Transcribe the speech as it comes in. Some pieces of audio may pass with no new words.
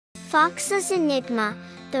Fox's Enigma,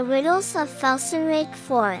 the Riddles of Felsenreich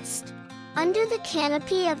Forest. Under the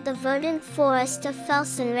canopy of the verdant forest of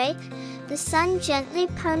Felsenreich, the sun gently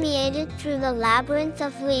permeated through the labyrinth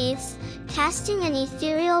of leaves, casting an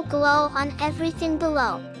ethereal glow on everything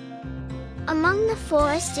below. Among the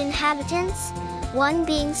forest inhabitants, one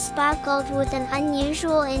being sparkled with an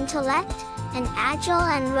unusual intellect, an agile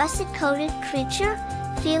and russet-coated creature,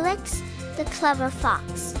 Felix, the clever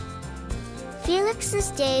fox.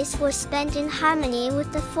 Felix's days were spent in harmony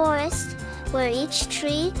with the forest, where each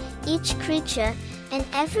tree, each creature, and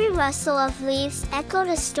every rustle of leaves echoed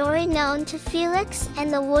a story known to Felix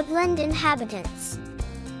and the woodland inhabitants.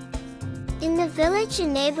 In the village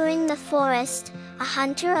neighboring the forest, a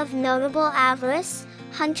hunter of notable avarice,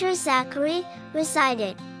 Hunter Zachary,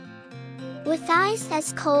 resided. With eyes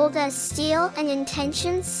as cold as steel and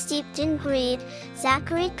intentions steeped in greed,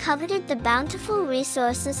 Zachary coveted the bountiful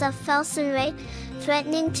resources of Felsenreich,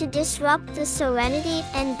 threatening to disrupt the serenity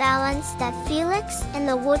and balance that Felix and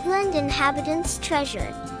the woodland inhabitants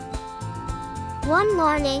treasured. One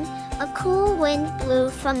morning, a cool wind blew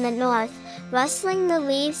from the north, rustling the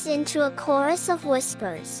leaves into a chorus of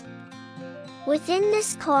whispers. Within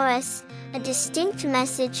this chorus, a distinct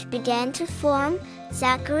message began to form: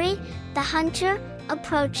 Zachary, the hunter,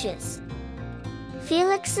 approaches.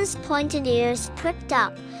 Felix's pointed ears pricked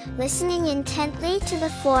up, listening intently to the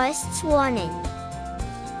forest's warning.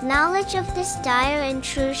 Knowledge of this dire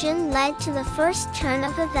intrusion led to the first turn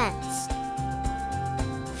of events.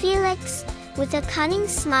 Felix, with a cunning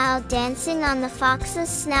smile dancing on the fox's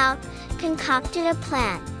snout, concocted a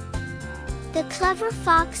plan. The clever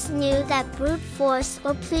fox knew that brute force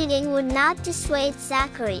or pleading would not dissuade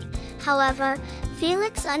Zachary. However,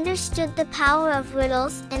 Felix understood the power of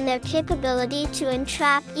riddles and their capability to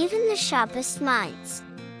entrap even the sharpest minds.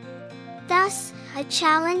 Thus, a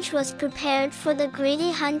challenge was prepared for the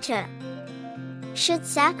greedy hunter. Should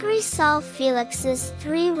Zachary solve Felix's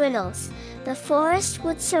 3 riddles, the forest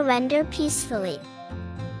would surrender peacefully.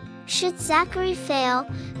 Should Zachary fail,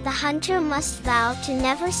 the hunter must vow to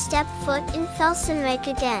never step foot in Felsenreich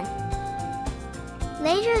again.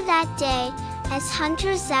 Later that day, as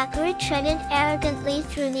Hunter Zachary treaded arrogantly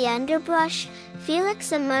through the underbrush,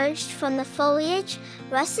 Felix emerged from the foliage,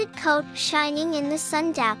 russet coat shining in the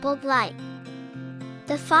sun-dappled light.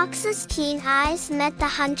 The fox's keen eyes met the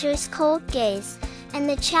hunter's cold gaze, and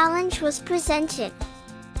the challenge was presented.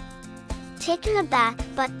 Taken aback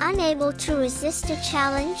but unable to resist a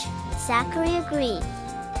challenge, Zachary agreed.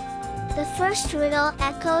 The first riddle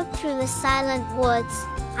echoed through the silent woods: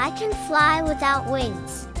 I can fly without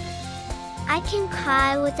wings. I can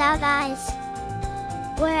cry without eyes.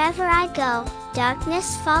 Wherever I go,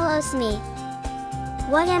 darkness follows me.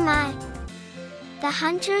 What am I? The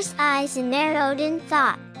hunter's eyes narrowed in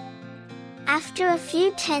thought. After a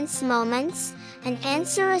few tense moments, an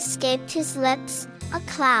answer escaped his lips: a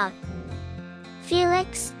cloud.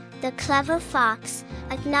 Felix, the clever fox,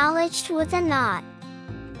 acknowledged with a nod.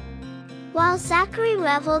 While Zachary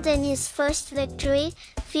reveled in his first victory,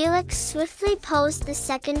 Felix swiftly posed the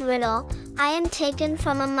second riddle: I am taken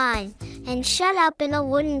from a mine, and shut up in a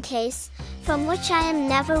wooden case, from which I am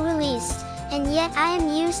never released, and yet I am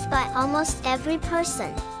used by almost every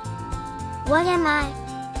person. What am I?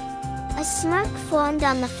 A smirk formed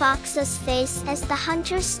on the fox's face as the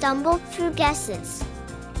hunter stumbled through guesses.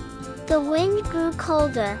 The wind grew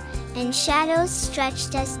colder, and shadows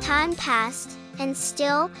stretched as time passed, and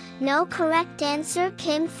still, no correct answer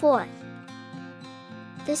came forth.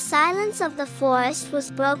 The silence of the forest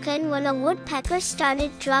was broken when a woodpecker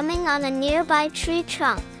started drumming on a nearby tree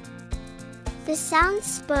trunk. The sound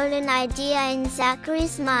spurred an idea in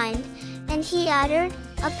Zachary's mind, and he uttered,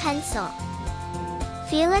 a pencil.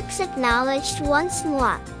 Felix acknowledged once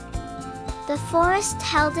more. The forest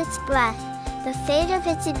held its breath, the fate of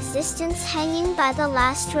its existence hanging by the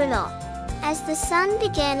last riddle. As the sun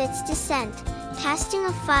began its descent, casting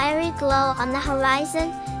a fiery glow on the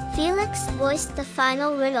horizon, Felix voiced the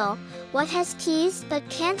final riddle: what has keys but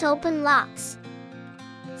can't open locks?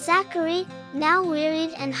 Zachary, now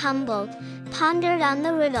wearied and humbled, pondered on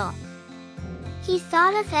the riddle. He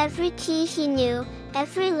thought of every key he knew,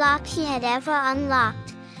 every lock he had ever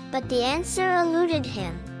unlocked, but the answer eluded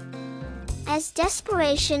him. As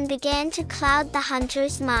desperation began to cloud the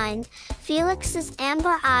hunter's mind, Felix's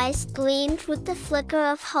amber eyes gleamed with the flicker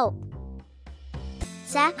of hope.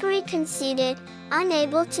 Zachary conceded,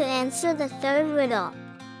 unable to answer the third riddle.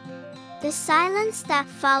 The silence that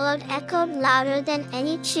followed echoed louder than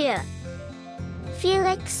any cheer.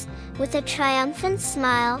 Felix, with a triumphant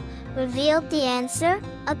smile, revealed the answer: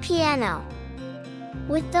 a piano.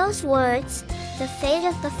 With those words, the fate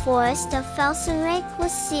of the forest of Felsenreich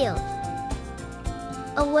was sealed.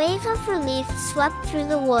 A wave of relief swept through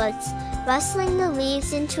the woods, rustling the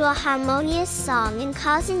leaves into a harmonious song and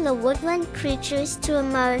causing the woodland creatures to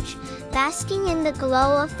emerge, basking in the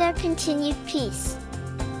glow of their continued peace.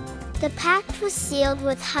 The pact was sealed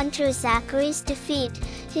with hunter Zachary's defeat,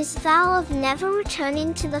 his vow of never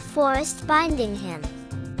returning to the forest binding him.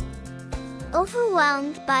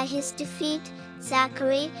 Overwhelmed by his defeat,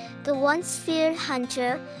 Zachary, the once feared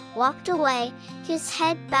hunter, walked away, his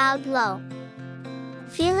head bowed low.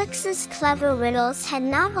 Felix's clever riddles had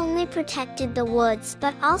not only protected the woods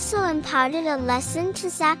but also imparted a lesson to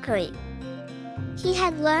Zachary. He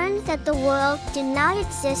had learned that the world did not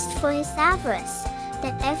exist for his avarice,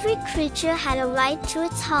 that every creature had a right to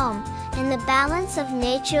its home, and the balance of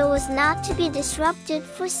nature was not to be disrupted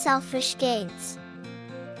for selfish gains.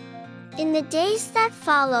 In the days that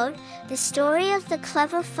followed, the story of the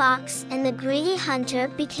clever fox and the greedy hunter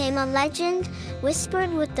became a legend,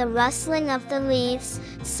 whispered with the rustling of the leaves,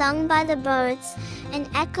 sung by the birds, and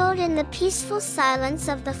echoed in the peaceful silence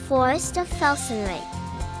of the forest of Felsenreich.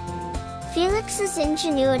 Felix's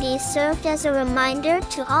ingenuity served as a reminder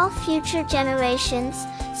to all future generations,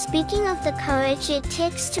 speaking of the courage it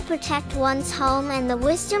takes to protect one's home and the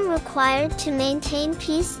wisdom required to maintain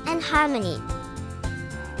peace and harmony.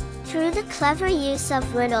 Through the clever use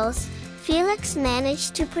of riddles, Felix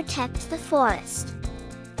managed to protect the forest.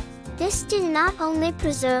 This did not only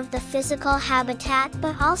preserve the physical habitat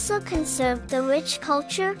but also conserved the rich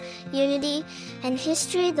culture, unity, and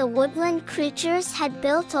history the woodland creatures had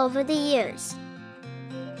built over the years.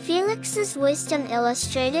 Felix's wisdom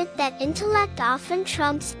illustrated that intellect often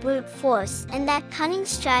trumps brute force and that cunning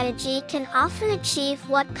strategy can often achieve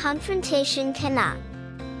what confrontation cannot.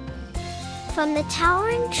 From the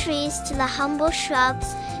towering trees to the humble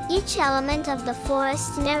shrubs, each element of the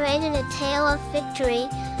forest narrated a tale of victory,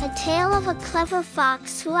 a tale of a clever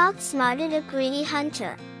fox who outsmarted a greedy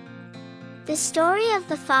hunter. The story of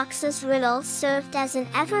the fox's riddle served as an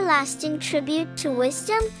everlasting tribute to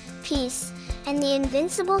wisdom, peace, and the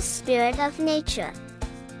invincible spirit of nature.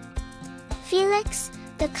 Felix,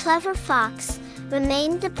 the clever fox,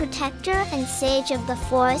 remained the protector and sage of the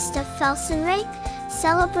forest of Felsenreich,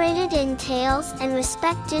 celebrated in tales and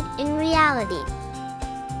respected in reality.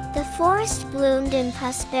 The forest bloomed in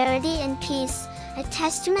prosperity and peace, a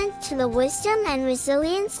testament to the wisdom and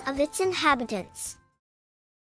resilience of its inhabitants.